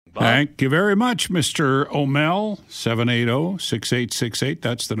Thank you very much, Mr. O'Mell. 780-6868.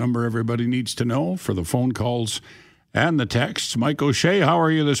 That's the number everybody needs to know for the phone calls and the texts. Mike O'Shea, how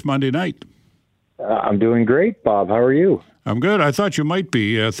are you this Monday night? I'm doing great, Bob. How are you? I'm good. I thought you might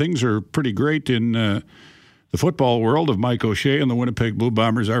be. Things are pretty great in the football world of Mike O'Shea and the Winnipeg Blue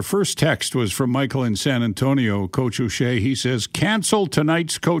Bombers. Our first text was from Michael in San Antonio, Coach O'Shea. He says, cancel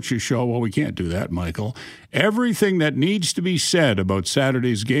tonight's coach's show. Well, we can't do that, Michael. Everything that needs to be said about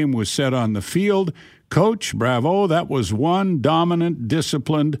Saturday's game was said on the field. Coach, bravo. That was one dominant,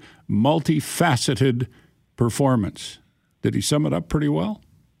 disciplined, multifaceted performance. Did he sum it up pretty well?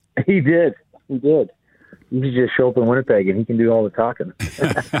 He did. You should just show up in Winnipeg and he can do all the talking.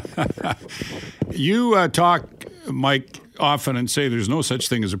 You talk, Mike, often and say there's no such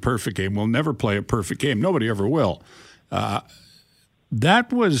thing as a perfect game. We'll never play a perfect game. Nobody ever will.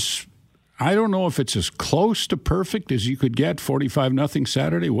 That was, I don't know if it's as close to perfect as you could get, 45-0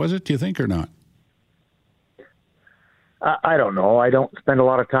 Saturday. Was it, do you think, or not? I don't know. I don't spend a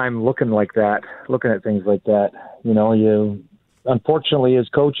lot of time looking at things like that. You know, unfortunately, as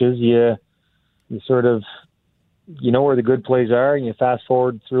coaches, you sort of, you know where the good plays are, and you fast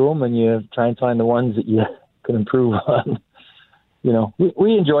forward through them, and you try and find the ones that you can improve on. You know,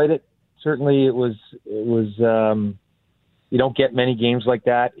 we enjoyed it. Certainly, it was. You don't get many games like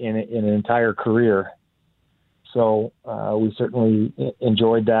that in an entire career, so we certainly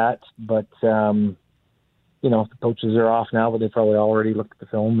enjoyed that. But you know, the coaches are off now, but they probably already looked at the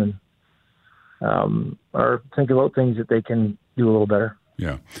film and are thinking about things that they can do a little better.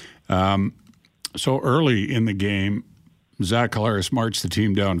 Yeah. So early in the game, Zach Collaros marched the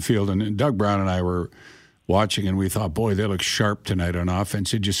team downfield, and Doug Brown and I were watching, and we thought, boy, they look sharp tonight on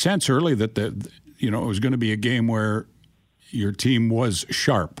offense. Did you sense early that it was going to be a game where your team was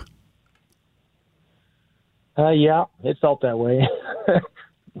sharp? Yeah, it felt that way.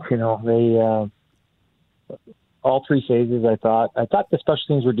 You know, they all three phases. I thought the special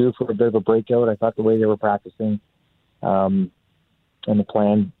teams were due for a bit of a breakout. I thought the way they were practicing and the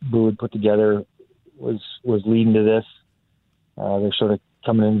plan Boo had put together was leading to this. They're sort of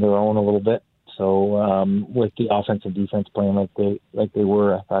coming into their own a little bit. So with the offense and defense playing like they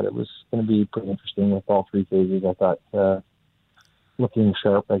were, I thought it was going to be pretty interesting with all three phases. I thought looking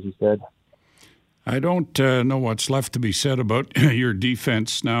sharp, as you said. I don't know what's left to be said about your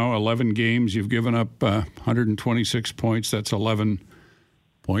defense now. 11 games, you've given up 126 points. That's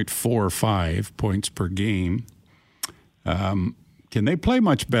 11.45 points per game. Can they play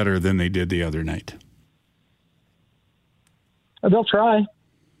much better than they did the other night? They'll try.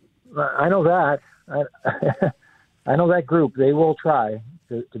 I know that. I know that group. They will try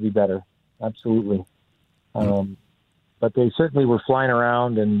to be better. Absolutely. But they certainly were flying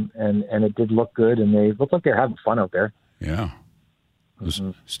around, and it did look good, and they looked like they're having fun out there. Yeah.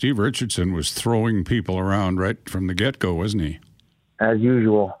 Steve Richardson was throwing people around right from the get-go, wasn't he? As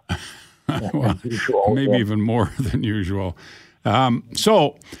usual. Well, as usual. Maybe even more than usual.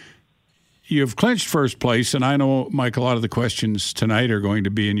 So you've clinched first place, and I know, Mike, a lot of the questions tonight are going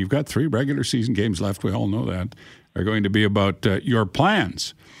to be, and you've got 3 regular season games left, we all know that, are going to be about your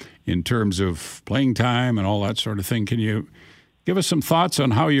plans in terms of playing time and all that sort of thing. Can you give us some thoughts on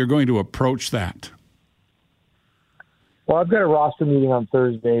how you're going to approach that? Well, I've got a roster meeting on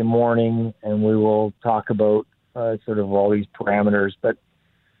Thursday morning, and we will talk about sort of all these parameters. But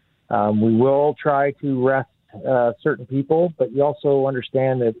we will try to rest certain people, but you also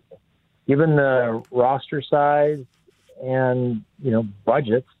understand that given the roster size and,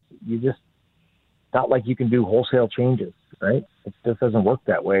 budgets, you just not like you can do wholesale changes, right? It just doesn't work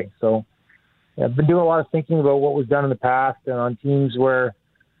that way. So I've been doing a lot of thinking about what was done in the past and on teams where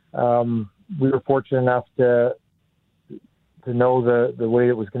we were fortunate enough to know the way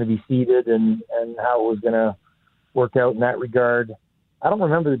it was going to be seeded and how it was going to work out in that regard. I don't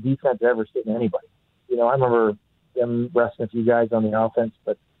remember the defense ever sitting anybody. I remember them resting a few guys on the offense,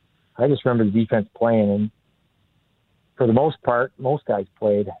 but I just remember the defense playing, and for the most part, most guys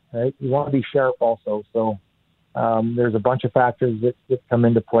played, right? You want to be sharp also. So there's a bunch of factors that come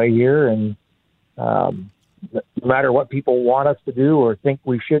into play here, and no matter what people want us to do or think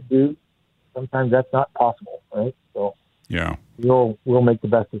we should do, sometimes that's not possible, right? So yeah, we'll make the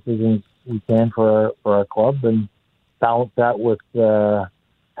best decisions we can for our club and balance that with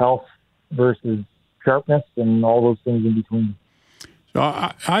health versus sharpness and all those things in between. So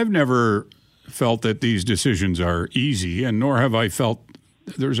I've never felt that these decisions are easy, and nor have I felt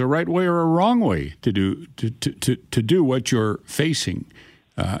there's a right way or a wrong way to do what you're facing.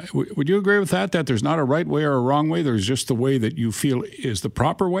 Would you agree with that? That there's not a right way or a wrong way? There's just the way that you feel is the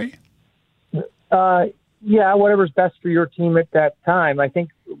proper way? Yeah, whatever's best for your team at that time. I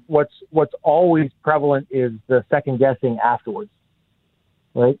think what's always prevalent is the second guessing afterwards,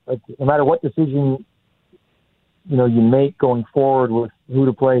 right? Like, no matter what decision you make going forward with who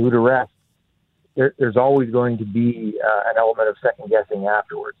to play, who to rest, there's always going to be an element of second guessing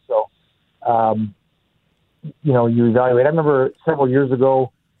afterwards. So, you evaluate. I remember several years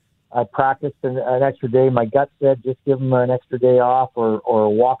ago, I practiced an extra day. My gut said just give them an extra day off or a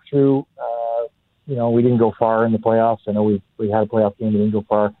walkthrough. We didn't go far in the playoffs. I know we had a playoff game, we didn't go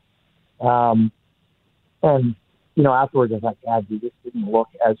far. Afterwards I thought, God, we just didn't look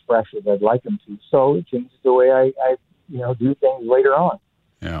as fresh as I'd like them to. So it changes the way I do things later on.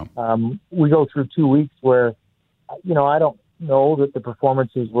 Yeah. We go through 2 weeks where, I don't know that the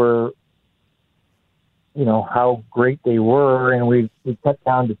performances were, how great they were. And we cut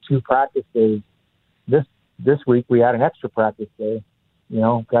down to 2 practice days. This week we had an extra practice day,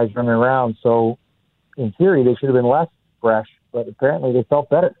 guys running around. So in theory, they should have been less fresh, but apparently they felt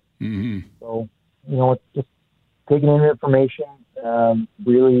better. Mm-hmm. So, it's just taking in information,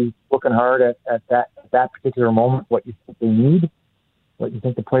 really looking hard at that particular moment, what you think they need, what you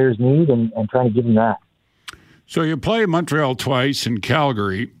think the players need, and trying to give them that. So you play Montreal twice and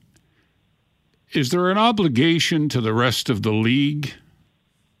Calgary. Is there an obligation to the rest of the league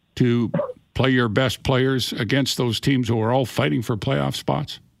to play your best players against those teams who are all fighting for playoff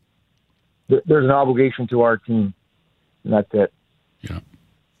spots? There's an obligation to our team, and that's it. Yeah,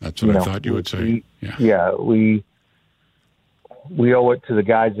 that's what I thought you would say. We owe it to the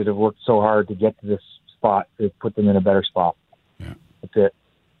guys that have worked so hard to get to this spot, to put them in a better spot. Yeah. That's it.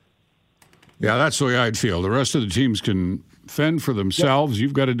 Yeah, that's the way I'd feel. The rest of the teams can fend for themselves. Yep.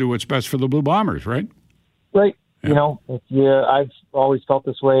 You've got to do what's best for the Blue Bombers, right? Right. Yeah. I've always felt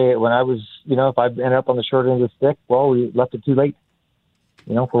this way when I was, if I ended up on the short end of the stick, well, we left it too late.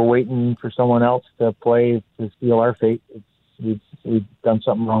 If we're waiting for someone else to play to steal our fate, we've done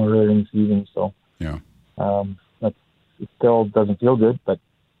something wrong earlier in the season. So, yeah. It still doesn't feel good, but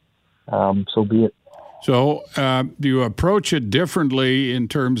so be it. So do you approach it differently in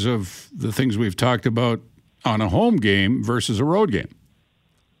terms of the things we've talked about on a home game versus a road game?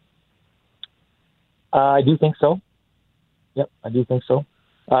 I do think so. Yep, I do think so.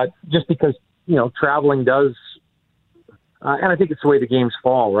 Just because, traveling does, and I think it's the way the games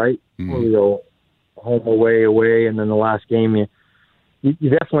fall, right? Mm-hmm. Where we go home, away, and then the last game, you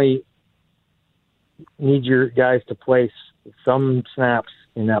definitely need your guys to play some snaps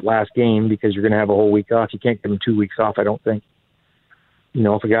in that last game because you're going to have a whole week off. You can't give them 2 weeks off, I don't think.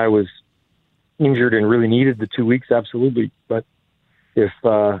 If a guy was injured and really needed the 2 weeks, absolutely. But if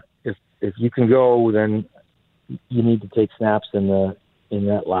you can go, then you need to take snaps in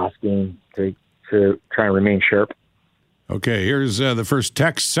that last game to try and remain sharp. Okay, here's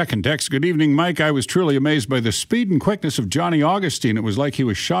the second text. Good evening, Mike. I was truly amazed by the speed and quickness of Johnny Augustine. It was like he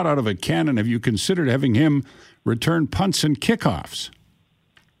was shot out of a cannon. Have you considered having him return punts and kickoffs?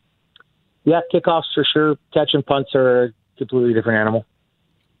 Yeah, kickoffs for sure. Catching punts are a completely different animal.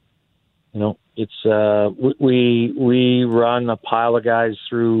 It's we run a pile of guys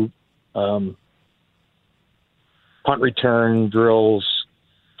through punt return drills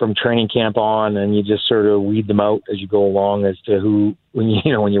from training camp on, and you just sort of weed them out as you go along as to who, when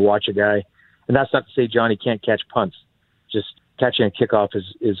you watch a guy. And that's not to say Johnny can't catch punts. Just catching a kickoff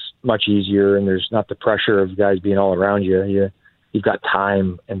is much easier, and there's not the pressure of guys being all around you. You've got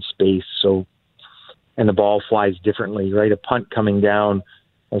time and space, and the ball flies differently, right? A punt coming down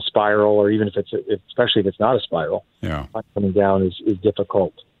a spiral, or even especially if it's not a spiral, punt coming down is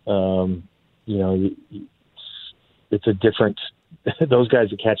difficult. It's a different. Those guys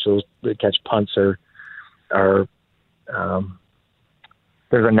that catch punts are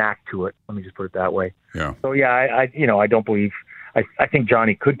there's a knack to it. Let me just put it that way. Yeah. So I don't believe. I think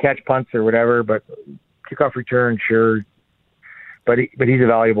Johnny could catch punts or whatever, but kickoff return, sure. But he's a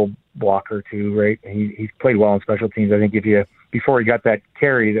valuable blocker too, right? He's played well on special teams. I think before he got that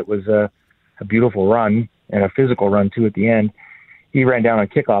carry that was a beautiful run and a physical run too at the end, he ran down on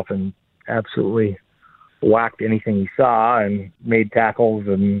kickoff and absolutely whacked anything he saw and made tackles,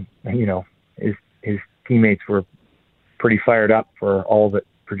 and his teammates were pretty fired up for all of it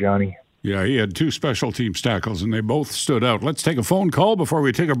for Johnny. Yeah, he had 2 special teams tackles, and they both stood out. Let's take a phone call before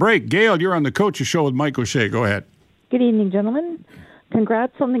we take a break. Gail, you're on the Coach's Show with Mike O'Shea. Go ahead. Good evening, gentlemen.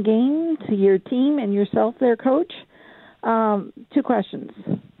 Congrats on the game to your team and yourself there, Coach. 2 questions.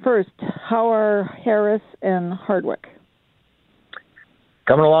 First, how are Harris and Hardwick?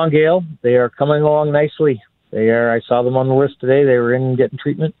 Coming along, Gail. They are coming along nicely. They are. I saw them on the list today. They were in getting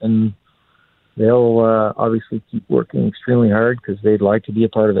treatment, and they'll obviously keep working extremely hard because they'd like to be a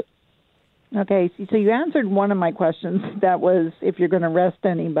part of it. Okay, so you answered one of my questions. That was if you're going to rest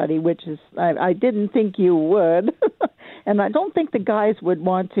anybody, which is I didn't think you would, and I don't think the guys would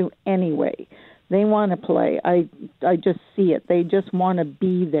want to anyway. They want to play. I just see it. They just want to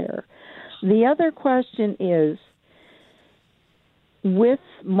be there. The other question is, with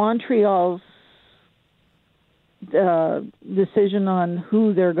Montreal's decision on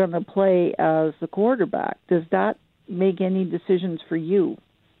who they're going to play as the quarterback, does that make any decisions for you?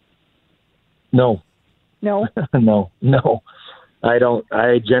 No. No? No. I don't.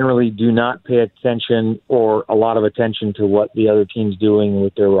 I generally do not pay attention or a lot of attention to what the other team's doing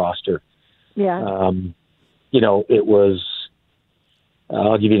with their roster. Yeah. It was,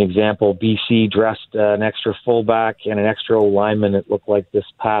 I'll give you an example. BC dressed an extra fullback and an extra lineman, it looked like, this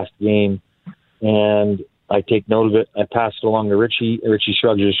past game. And I take note of it. I pass it along to Richie. Richie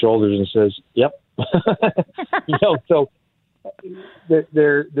shrugs his shoulders and says, yep. So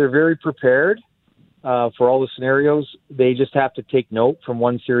they're very prepared for all the scenarios. They just have to take note from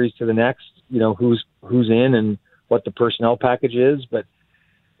one series to the next, who's in and what the personnel package is. But,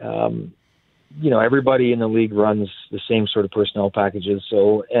 everybody in the league runs the same sort of personnel packages.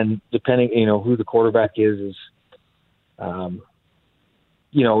 So, and depending, who the quarterback is,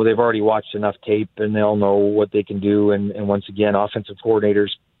 they've already watched enough tape and they'll know what they can do. And once again, offensive coordinators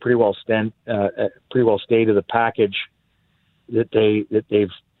pretty well stay to the package that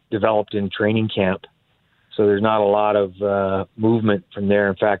they've developed in training camp. So there's not a lot of movement from there.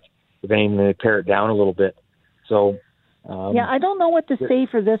 In fact, if anything, they pare it down a little bit. So I don't know what to say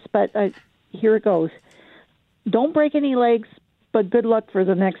for this, but here it goes. Don't break any legs, but good luck for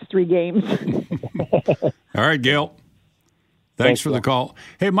the next 3 games. All right, Gail. Thanks for the call.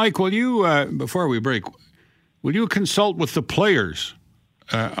 Hey, Mike, will you, before we break, will you consult with the players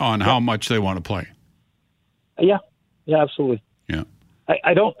on how much they want to play? Yeah, absolutely. Yeah.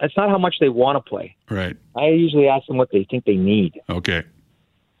 I don't, it's not how much they want to play. Right. I usually ask them what they think they need. Okay.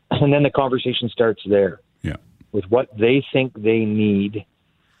 And then the conversation starts there. Yeah. With what they think they need.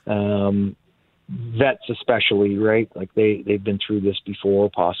 Vets especially, right? Like they've been through this before,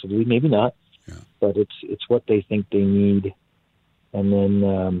 possibly, maybe not. Yeah. But it's what they think they need. And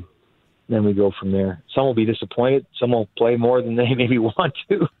then we go from there. Some will be disappointed. Some will play more than they maybe want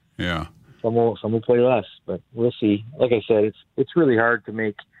to. Yeah. Some will play less, but we'll see. Like I said, it's really hard to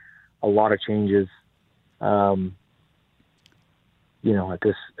make a lot of changes.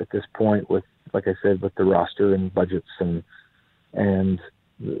 At this point, with, like I said, with the roster and budgets and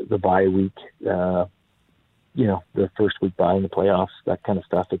the bye week, the first week bye in the playoffs, that kind of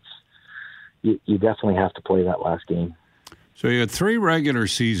stuff. You definitely have to play that last game. So you had 3 regular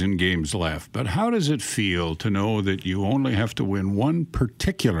season games left, but how does it feel to know that you only have to win one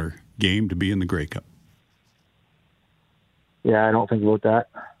particular game to be in the Grey Cup? Yeah, I don't think about that.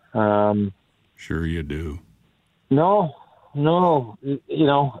 Sure you do. No. I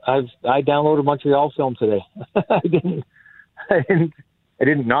downloaded Montreal film today. I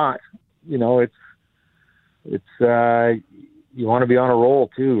didn't not. It's you want to be on a roll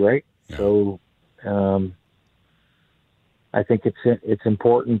too, right? Yeah. So I think it's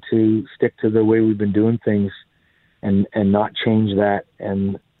important to stick to the way we've been doing things and not change that.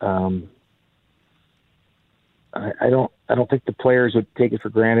 And I don't think the players would take it for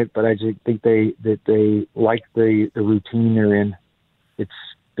granted, but I just think they like the routine they're in. It's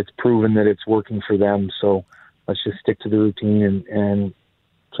proven that it's working for them. So let's just stick to the routine and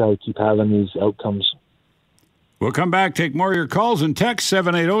try to keep having these outcomes. We'll come back, take more of your calls and text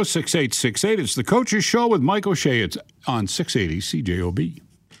 780-6868. It's the Coach's Show with Mike O'Shea. It's on 680 CJOB.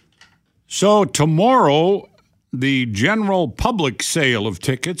 So tomorrow, the general public sale of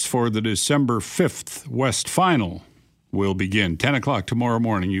tickets for the December 5th West Final will begin. 10 o'clock tomorrow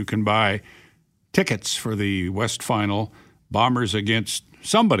morning, you can buy tickets for the West Final, Bombers against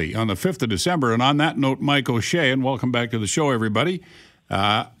somebody on the 5th of December. And on that note, Mike O'Shea, and welcome back to the show, everybody.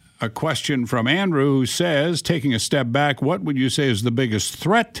 A question from Andrew who says, taking a step back, what would you say is the biggest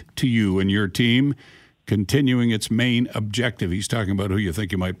threat to you and your team continuing its main objective? He's talking about who you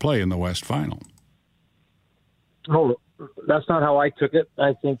think you might play in the West Final. Oh, that's not how I took it.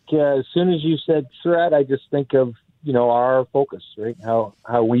 I think as soon as you said threat, I just think of, our focus, right?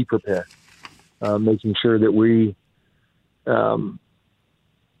 How we prepare, making sure that we are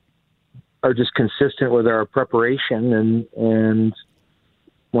just consistent with our preparation and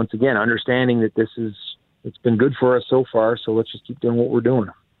once again, understanding that it's been good for us so far, so let's just keep doing what we're doing.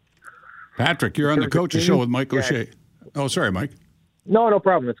 Patrick, you're on the Coach's Show with Mike O'Shea. Oh, sorry, Mike. No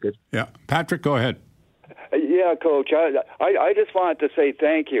problem. That's good. Yeah. Patrick, go ahead. Yeah, Coach. I just wanted to say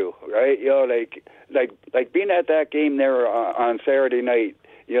thank you, right? Like being at that game there on Saturday night,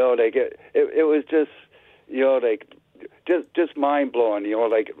 You know, like it was just, you know, like just mind blowing. You know,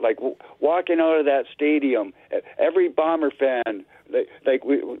 like walking out of that stadium, every Bomber fan,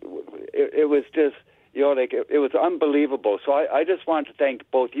 it was just, you know, like it was unbelievable. So I just want to thank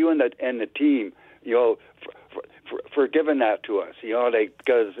both you and the team, you know, for giving that to us. You know, like,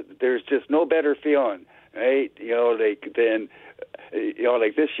 because there's just no better feeling, right? You know, like than, you know,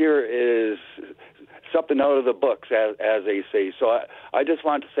 like this year is something out of the books, as they say. So I just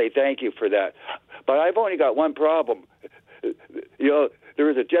want to say thank you for that. But I've only got one problem. You know, there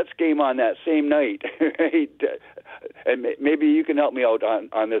was a Jets game on that same night, right? And maybe you can help me out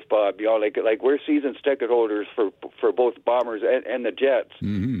on this, Bob. You know, like we're season ticket holders for both Bombers and the Jets,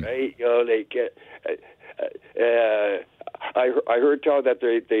 right? You know, like I heard tell that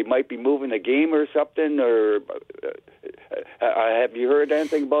they might be moving the game or something. Or have you heard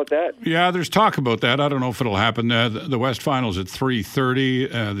anything about that? Yeah, there's talk about that. I don't know if it'll happen. The West Finals at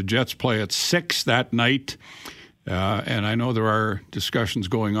 3:30. The Jets play at 6 that night. And I know there are discussions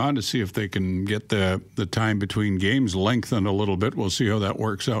going on to see if they can get the time between games lengthened a little bit. We'll see how that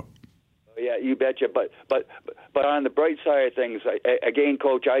works out. Yeah, you betcha. But on the bright side of things, again,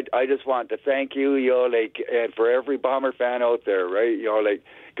 Coach, I just want to thank you, you know, like, and for every Bomber fan out there, right? You know, like,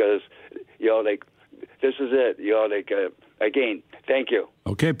 because, you know, like, this is it. You know, like, again, thank you.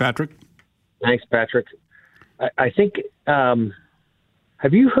 Okay, Patrick. Thanks, Patrick. I think.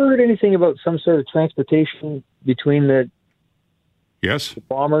 Have you heard anything about some sort of transportation between the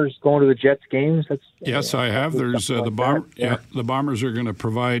Bombers going to the Jets games? Yes, I have. There's the Bombers are going to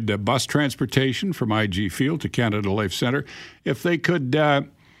provide bus transportation from IG Field to Canada Life Centre. If they could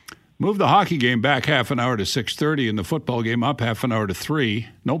move the hockey game back half an hour to 6:30 and the football game up half an hour to 3,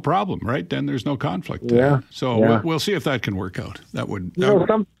 no problem, right? Then there's no conflict. So we'll see if that can work out. That would.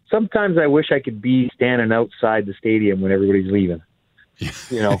 Sometimes I wish I could be standing outside the stadium when everybody's leaving.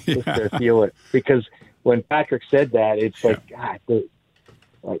 You know, just to feel it. Because when Patrick said that, it's like, God,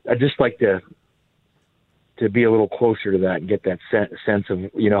 I just like to be a little closer to that and get that sense of,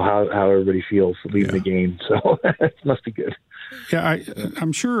 you know, how everybody feels leaving the game. So it must be good. Yeah,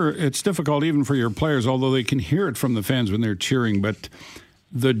 I'm sure it's difficult even for your players, although they can hear it from the fans when they're cheering. But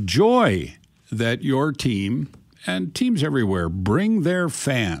the joy that your team and teams everywhere bring their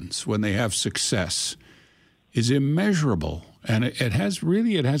fans when they have success is immeasurable. And it has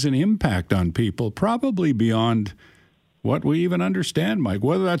an impact on people, probably beyond what we even understand, Mike.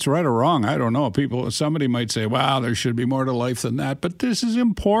 Whether that's right or wrong, I don't know. Somebody might say, wow, there should be more to life than that. But this is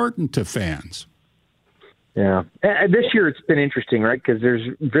important to fans. Yeah. This year it's been interesting, right? Because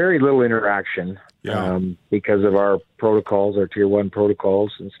there's very little interaction because of our protocols, our Tier 1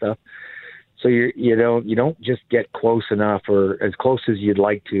 protocols and stuff. So you don't just get close enough or as close as you'd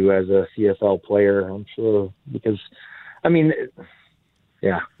like to as a CFL player, I'm sure, because I mean,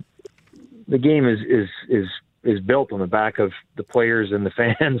 the game is built on the back of the players and the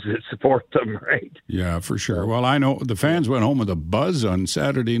fans that support them, right? Yeah, for sure. Well, I know the fans went home with a buzz on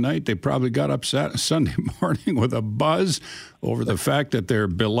Saturday night. They probably got up Sunday morning with a buzz over the fact that their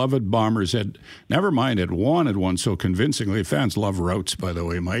beloved Bombers had won so convincingly. Fans love routes, by the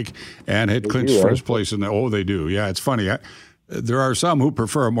way, Mike, and had clinched first place in they do. Yeah, it's funny. There are some who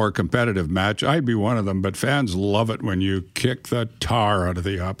prefer a more competitive match. I'd be one of them, but fans love it when you kick the tar out of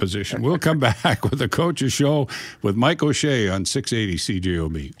the opposition. We'll come back with the Coach's Show with Mike O'Shea on 680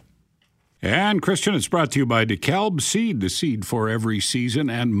 CJOB. And, Christian, it's brought to you by DeKalb Seed, the seed for every season.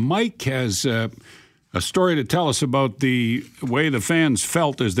 And Mike has a story to tell us about the way the fans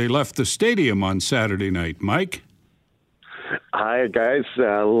felt as they left the stadium on Saturday night. Mike? Hi, guys.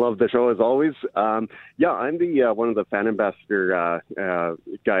 Love the show as always. I'm the one of the fan ambassador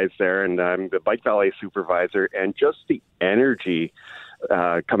guys there, and I'm the bike valet supervisor. And just the energy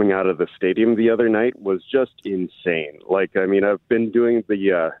coming out of the stadium the other night was just insane. Like, I mean, I've been doing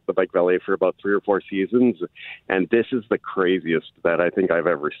the bike valet for about 3 or 4 seasons, and this is the craziest that I think I've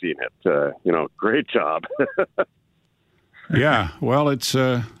ever seen it. Great job. Yeah, well,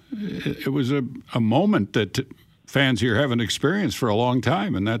 it was a moment that fans here haven't experienced for a long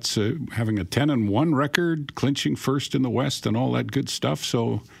time, and that's having a 10-1 record, clinching first in the West, and all that good stuff.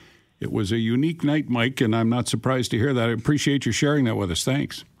 So it was a unique night, Mike, and I'm not surprised to hear that. I appreciate you sharing that with us.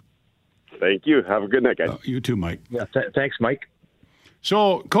 Thanks. Thank you. Have a good night, guys. You too, Mike. Yeah, thanks, Mike.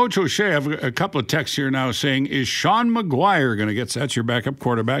 So, Coach O'Shea, I have a couple of texts here now saying, is Sean McGuire going to get, that's your backup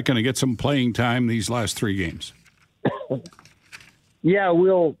quarterback, going to get some playing time these last 3 games? Yeah,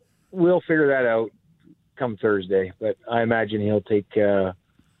 we'll figure that out come Thursday, but I imagine he'll take some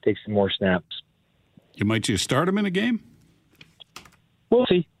more snaps. You might just start him in a game? We'll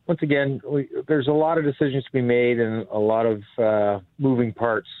see. once again, there's a lot of decisions to be made and a lot of moving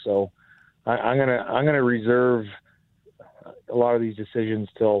parts. So I'm gonna reserve a lot of these decisions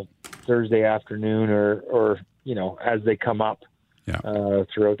till Thursday afternoon or as they come up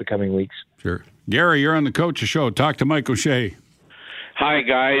throughout the coming weeks. Sure. Gary, you're on the Coach's Show. Talk to Mike O'Shea. Hi,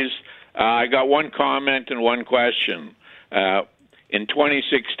 guys. I got one comment and one question. In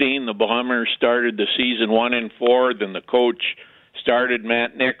 2016, the Bombers started the season 1-4. Then the coach started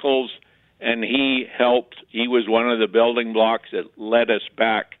Matt Nichols, and he was one of the building blocks that led us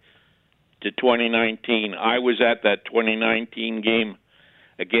back to 2019. I was at that 2019 game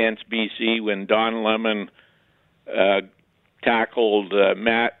against BC when Don Lemon tackled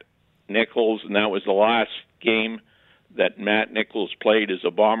Matt Nichols, and that was the last game that Matt Nichols played as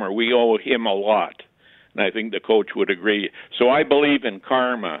a Bomber. We owe him a lot, and I think the coach would agree. So I believe in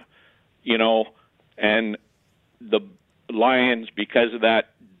karma, and the Lions, because of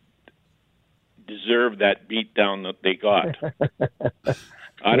that, deserve that beatdown that they got.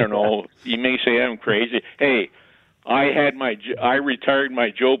 I don't know. You may say I'm crazy. Hey, I retired my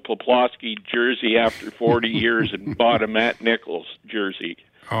Joe Poplawski jersey after 40 years and bought a Matt Nichols jersey.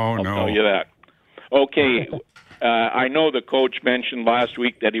 Oh, no. I'll tell you that. Okay, I know the coach mentioned last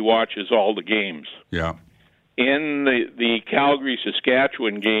week that he watches all the games. Yeah. In the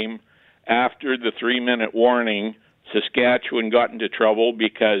Calgary-Saskatchewan game, after the 3-minute warning, Saskatchewan got into trouble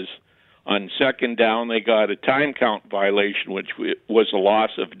because on second down they got a time count violation, which was a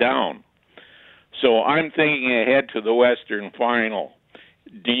loss of down. So I'm thinking ahead to the Western Final.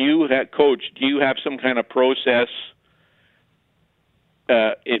 Coach, do you have some kind of process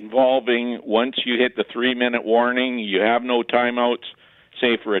involving once you hit the 3-minute warning, you have no timeouts,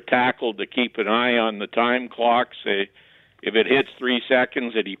 say for a tackle to keep an eye on the time clock, say if it hits 3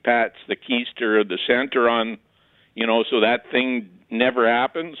 seconds that he pats the keister or the center on, so that thing never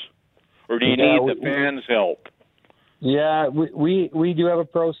happens? Or do you need the fans' help? Yeah, we do have a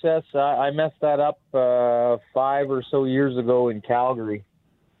process. I messed that up 5 or so years ago in Calgary.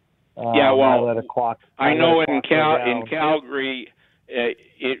 I know in Calgary,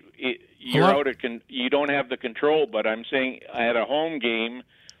 you don't have the control. But I'm saying at a home game,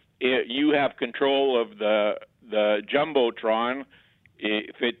 you have control of the jumbotron.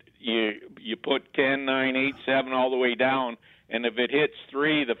 If you put 10, 9, 8, 7 all the way down. And if it hits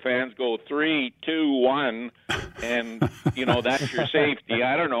 3, the fans go 3, 2, 1, and that's your safety.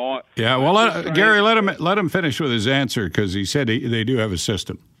 I don't know. Yeah, well, Gary, let him finish with his answer because he said they do have a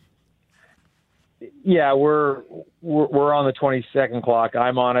system. Yeah, we're on the 20-second clock.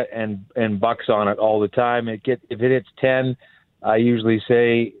 I'm on it, and Buck's on it all the time. If it hits 10, I usually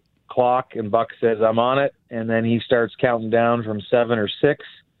say clock, and Buck says I'm on it, and then he starts counting down from 7 or 6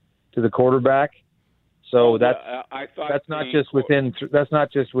 to the quarterback. So that's not just within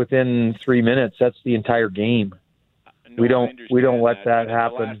 3 minutes. That's the entire game. No, we don't let that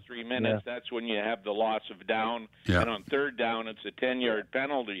happen. The last 3 minutes, that's when you have the loss of down, and on third down, it's a 10-yard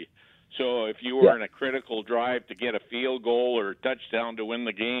penalty. So if you were in a critical drive to get a field goal or a touchdown to win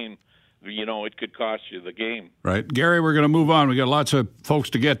the game, it could cost you the game. Right, Gary. We're going to move on. We got lots of folks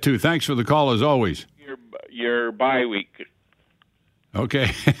to get to. Thanks for the call as always. Your bye week.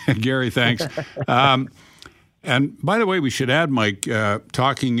 Okay, Gary, thanks. And by the way, we should add, Mike,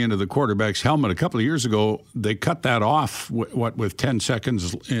 talking into the quarterback's helmet a couple of years ago, they cut that off, with 10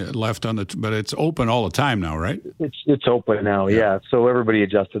 seconds left on it, but it's open all the time now, right? It's open now, yeah. So everybody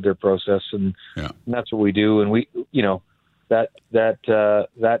adjusted their process, and that's what we do. And we, that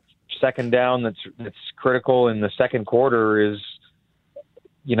second down that's critical in the second quarter is,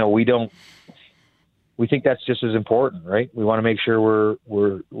 we think that's just as important, right? We want to make sure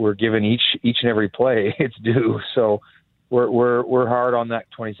we're giving each and every play its due. So we're hard on that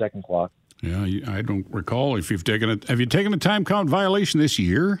 20-second clock. Yeah, I don't recall if you've taken it. Have you taken a time count violation this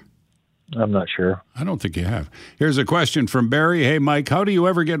year? I'm not sure. I don't think you have. Here's a question from Barry. Hey, Mike, how do you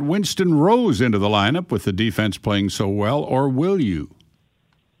ever get Winston Rose into the lineup with the defense playing so well, or will you?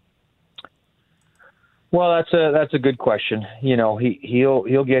 Well, that's a good question.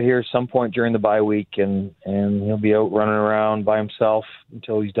 He'll get here some point during the bye week, and he'll be out running around by himself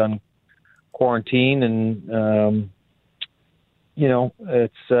until he's done quarantine. And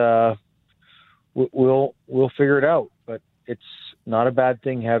it's we'll figure it out. But it's not a bad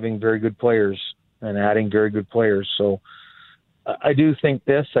thing having very good players and adding very good players. So I do think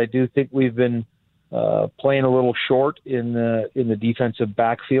we've been playing a little short in the defensive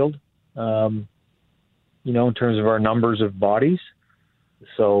backfield. In terms of our numbers of bodies.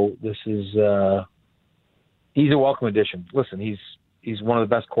 So this is he's a welcome addition. Listen, he's one of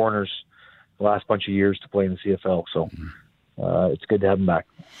the best corners the last bunch of years to play in the CFL. So it's good to have him back.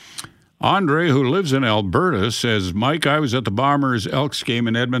 Andre, who lives in Alberta, says, Mike, I was at the Bombers Elks game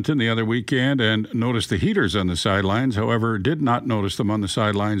in Edmonton the other weekend and noticed the heaters on the sidelines. However, did not notice them on the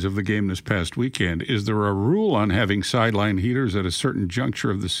sidelines of the game this past weekend. Is there a rule on having sideline heaters at a certain juncture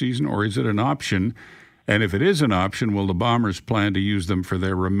of the season, or is it an option? And if it is an option, will the Bombers plan to use them for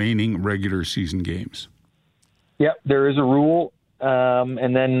their remaining regular season games? Yeah, there is a rule.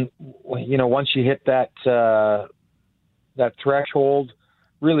 And then, once you hit that threshold,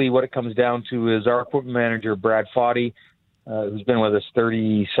 really what it comes down to is our equipment manager, Brad Foddy, who's been with us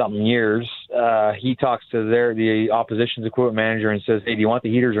 30-something years. He talks to the opposition's equipment manager and says, hey, do you want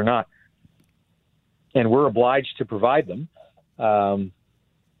the heaters or not? And we're obliged to provide them.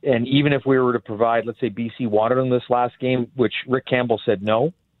 And even if we were to provide, let's say BC wanted them this last game, which Rick Campbell said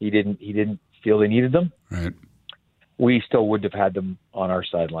no, he didn't feel they needed them. Right. We still would have had them on our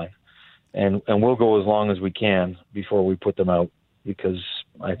sideline. And we'll go as long as we can before we put them out, because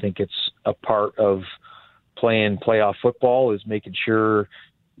I think it's a part of playing playoff football is making sure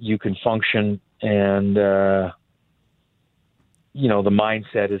you can function and, the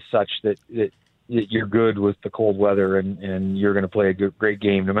mindset is such that you're good with the cold weather and you're going to play a great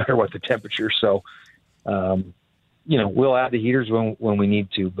game no matter what the temperature. So, we'll add the heaters when we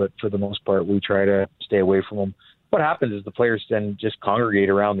need to, but for the most part, we try to stay away from them. What happens is the players then just congregate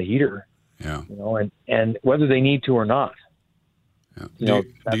around the heater, and whether they need to or not. Yeah.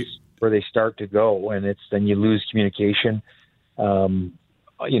 That's where they start to go, and then you lose communication. On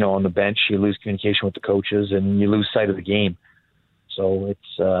the bench, you lose communication with the coaches, and you lose sight of the game. So we'd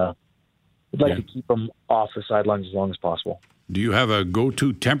like to keep them off the sidelines as long as possible. Do you have a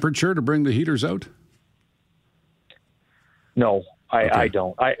go-to temperature to bring the heaters out? No, I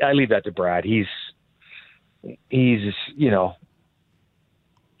don't. I leave that to Brad. He's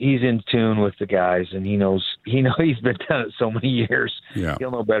in tune with the guys, and he knows he's been done it so many years. Yeah.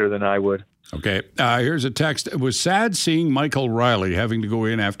 He'll know better than I would. Okay. Here's a text. It was sad seeing Michael Riley having to go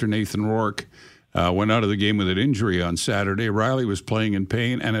in after Nathan Rourke went out of the game with an injury on Saturday. Riley was playing in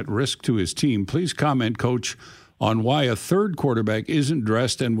pain and at risk to his team. Please comment, Coach, on why a third quarterback isn't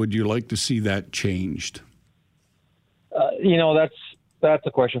dressed, and would you like to see that changed? That's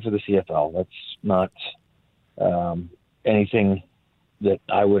a question for the CFL. That's not anything that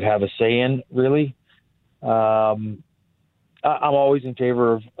I would have a say in, really. I'm always in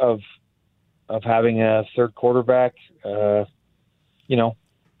favor of having a third quarterback. I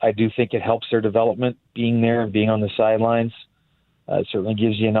do think it helps their development being there and being on the sidelines. It certainly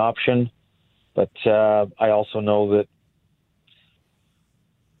gives you an option. But I also know that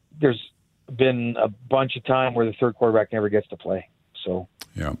there's been a bunch of time where the third quarterback never gets to play. So,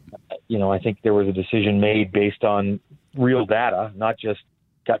 I think there was a decision made based on real data, not just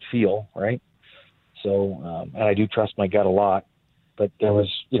gut feel, right? So, and I do trust my gut a lot, but there was,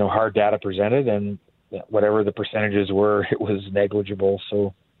 hard data presented, and whatever the percentages were, it was negligible.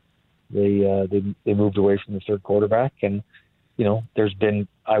 So they moved away from the third quarterback. And, there's been,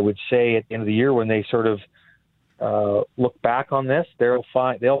 I would say at the end of the year when they sort of look back on this, they'll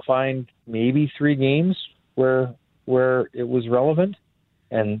find maybe 3 games where it was relevant.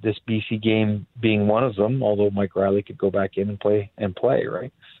 And this BC game being one of them, although Mike Riley could go back in and play,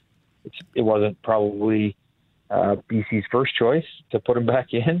 right? It wasn't probably BC's first choice to put him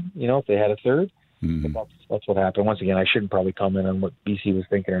back in, if they had a third. Mm-hmm. That's what happened. Once again, I shouldn't probably comment on what BC was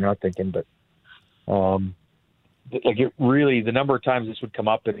thinking or not thinking, but the number of times this would come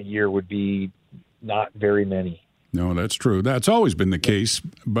up in a year would be not very many. No, that's true. That's always been the case.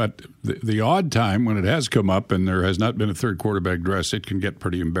 But the odd time when it has come up and there has not been a third quarterback dress, it can get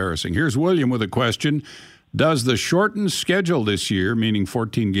pretty embarrassing. Here's William with a question. Does the shortened schedule this year, meaning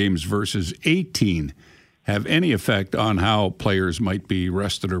 14 games versus 18, have any effect on how players might be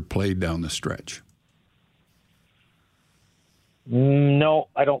rested or played down the stretch? No,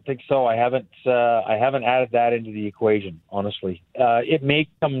 I don't think so. I haven't added that into the equation, honestly. It may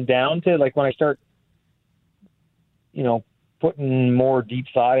come down to, when I start putting more deep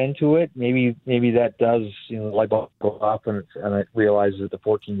thought into it, maybe that does, the light bulb go off and I realize that the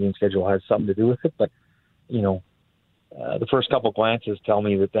 14-game schedule has something to do with it. But, the first couple glances tell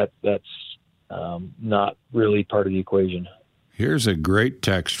me that's not really part of the equation. Here's a great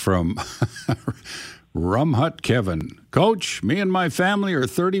text from Rum Hut Kevin. Coach, me and my family are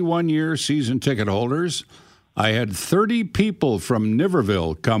 31-year season ticket holders. I had 30 people from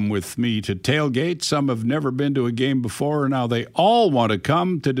Niverville come with me to tailgate. Some have never been to a game before, and now they all want to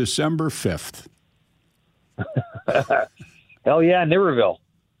come to December 5th. Hell yeah, Niverville.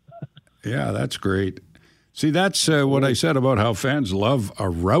 Yeah, that's great. See, that's what I said about how fans love a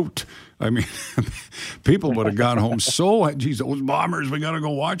rout. I mean, people would have gone home geez, those Bombers, we got to go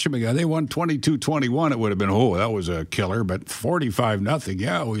watch them again. They won 22-21. It would have been, that was a killer. But 45-0,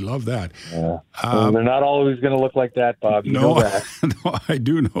 yeah, we love that. Yeah. They're not always going to look like that, Bob. You know that. No, I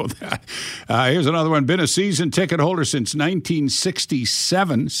do know that. Here's another one. Been a season ticket holder since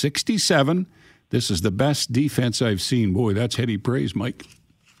 1967. 67. This is the best defense I've seen. Boy, that's heady praise, Mike.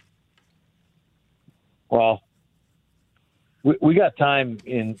 Well, we got time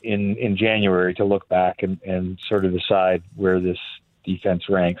in January to look back and sort of decide where this defense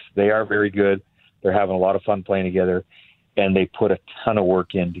ranks. They are very good. They're having a lot of fun playing together, and they put a ton of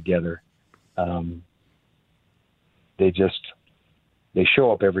work in together. They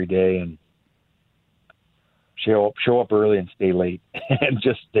show up every day and show up early and stay late, and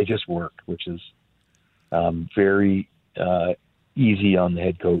they just work, which is very easy on the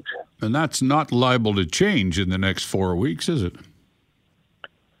head coach. And that's not liable to change in the next 4 weeks, is it?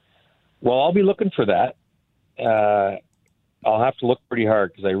 Well, I'll be looking for that. I'll have to look pretty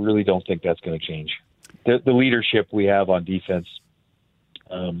hard because I really don't think that's going to change. The leadership we have on defense,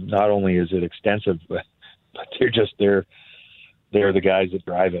 not only is it extensive, but they're the guys that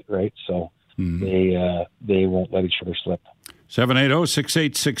drive it, right? So they won't let each other slip.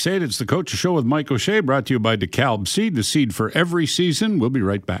 780-6868. It's the Coach's Show with Mike O'Shea, brought to you by DeKalb Seed, the seed for every season. We'll be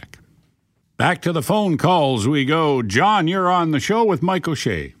right back. Back to the phone calls we go. John, you're on the show with Mike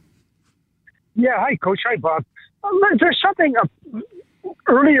O'Shea. Yeah, hi, Coach. Hi, Bob. There's something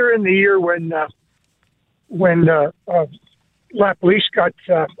earlier in the year when LaPolice got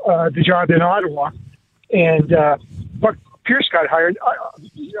the job in Ottawa and Buck Pierce got hired.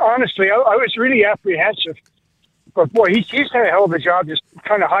 Honestly, I was really apprehensive. But, boy, he's done a hell of a job just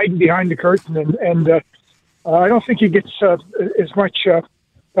kind of hiding behind the curtain. And I don't think he gets as much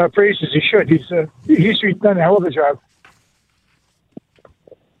praise as he should. He's done a hell of a job.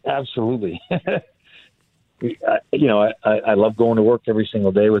 Absolutely. I love going to work every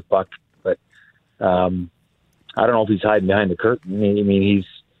single day with Buck. But I don't know if he's hiding behind the curtain. I mean, he's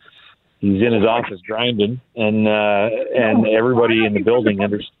in his office grinding, and everybody in the building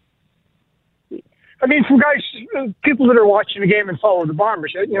understands. I mean, from people that are watching the game and follow the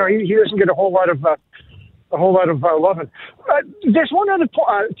Bombers, he doesn't get a whole lot of loving. There's one other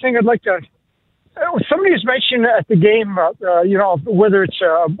thing I'd like to. Somebody has mentioned at the game, whether it's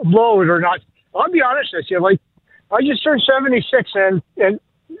a blowout or not. I'll be honest with you. Like, I just turned 76, and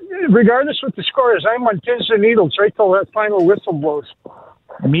regardless what the score is, I'm on pins and needles right till that final whistle blows.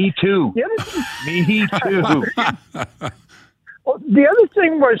 Me too. Me too. Well, the other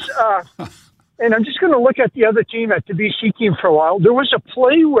thing was. And I'm just going to look at the other team, at the BC team, for a while. There was a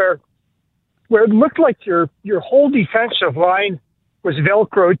play where it looked like your whole defensive line was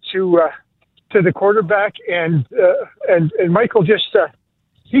velcroed to the quarterback, and Michael just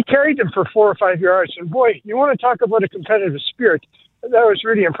he carried them for 4 or 5 yards. And boy, you want to talk about a competitive spirit? That was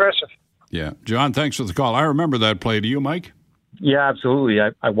really impressive. Yeah, John, thanks for the call. I remember that play. Do you, Mike? Yeah, absolutely.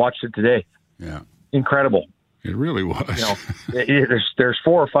 I watched it today. Yeah, incredible. It really was. There's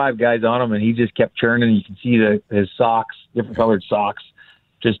 4 or 5 guys on him, and he just kept churning. You can see his socks, different colored socks,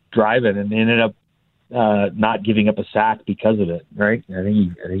 just driving, and ended up not giving up a sack because of it. Right? I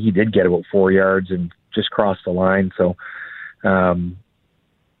think he did get about 4 yards and just crossed the line. So,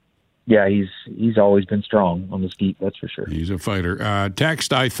 yeah, he's always been strong on his feet. That's for sure. He's a fighter.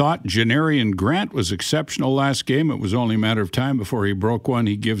 Text: I thought Janarian Grant was exceptional last game. It was only a matter of time before he broke one.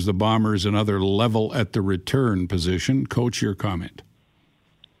 He gives the Bombers another level at the return position. Coach, your comment.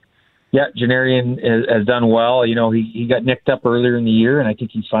 Yeah, Janarian has done well. He got nicked up earlier in the year, and I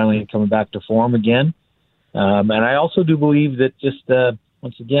think he's finally coming back to form again. And I also do believe that just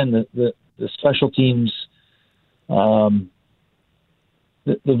once again the special teams.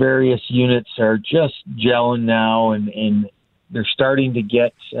 The various units are just gelling now, and they're starting to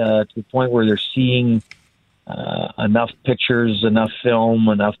get to the point where they're seeing enough pictures, enough film,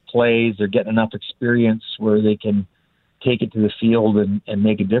 enough plays. They're getting enough experience where they can take it to the field and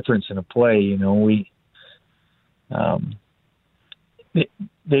make a difference in a play.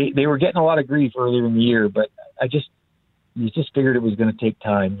 They were getting a lot of grief earlier in the year, but you just figured it was going to take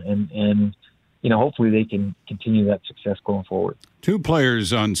time, and hopefully they can continue that success going forward. 2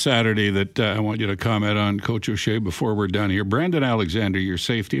 players on Saturday that I want you to comment on, Coach O'Shea, before we're done here. Brandon Alexander, your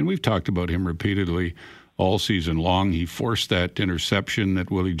safety, and we've talked about him repeatedly all season long. He forced that interception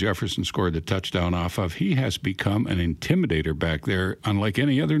that Willie Jefferson scored the touchdown off of. He has become an intimidator back there, unlike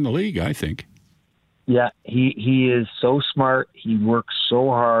any other in the league, I think. Yeah, he is so smart. He works so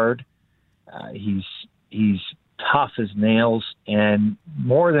hard. He's tough as nails, and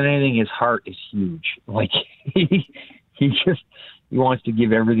more than anything, his heart is huge. Like he wants to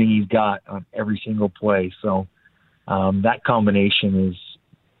give everything he's got on every single play. So that combination is,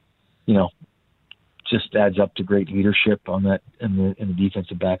 just adds up to great leadership on that in the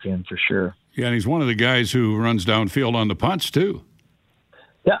defensive back end for sure. Yeah, and he's one of the guys who runs downfield on the punts too.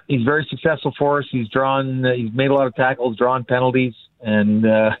 Yeah, he's very successful for us. He's made a lot of tackles, drawn penalties, and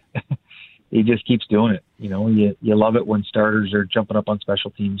he just keeps doing it. You love it when starters are jumping up on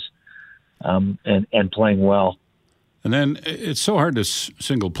special teams and playing well. And then it's so hard to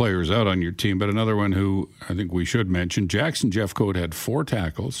single players out on your team, but another one who I think we should mention, Jackson Jeffcoat had 4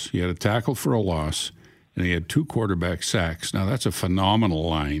 tackles. He had a tackle for a loss, and he had 2 quarterback sacks. Now, that's a phenomenal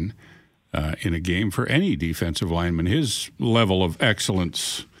line in a game for any defensive lineman. His level of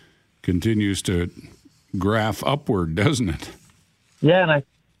excellence continues to graph upward, doesn't it? Yeah, and I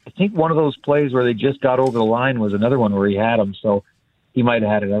think one of those plays where they just got over the line was another one where he had him, so he might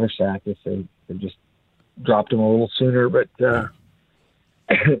have had another sack if they just dropped him a little sooner. But one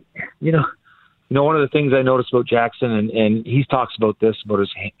of the things I noticed about Jackson, and he talks about this, about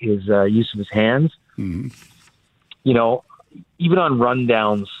his use of his hands. Mm-hmm. Even on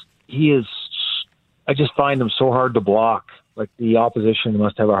rundowns, I just find him so hard to block. Like the opposition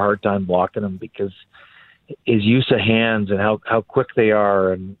must have a hard time blocking him because his use of hands and how quick they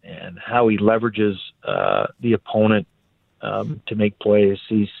are and how he leverages the opponent to make plays.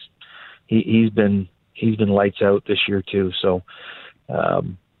 He's been lights out this year too. So,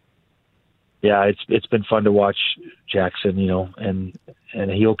 it's been fun to watch Jackson, and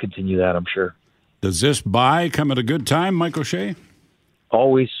he'll continue that, I'm sure. Does this bye come at a good time, Mike O'Shea?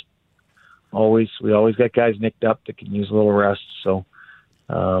 Always. We always got guys nicked up that can use a little rest. So,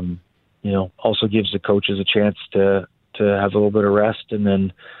 also gives the coaches a chance to have a little bit of rest. And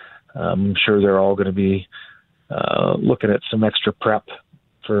then I'm sure they're all going to be looking at some extra prep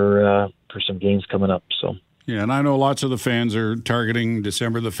for some games coming up. So. Yeah, and I know lots of the fans are targeting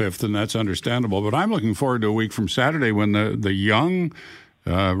December the 5th, and that's understandable. But I'm looking forward to a week from Saturday when the young,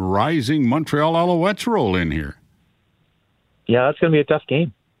 rising Montreal Alouettes roll in here. Yeah, that's going to be a tough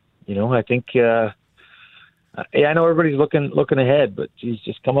game. I think, I know everybody's looking ahead, but geez,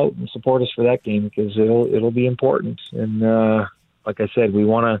 just come out and support us for that game because it'll be important. And like I said, we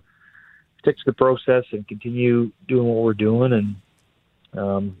want to stick to the process and continue doing what we're doing, and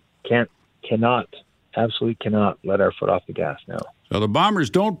absolutely cannot let our foot off the gas now. So the Bombers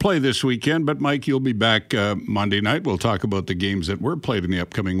don't play this weekend, but Mike, you'll be back Monday night. We'll talk about the games that were played in the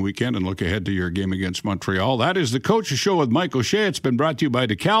upcoming weekend and look ahead to your game against Montreal. That is the Coach's Show with Mike O'Shea. It's been brought to you by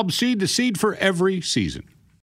DeKalb Seed, the seed for every season.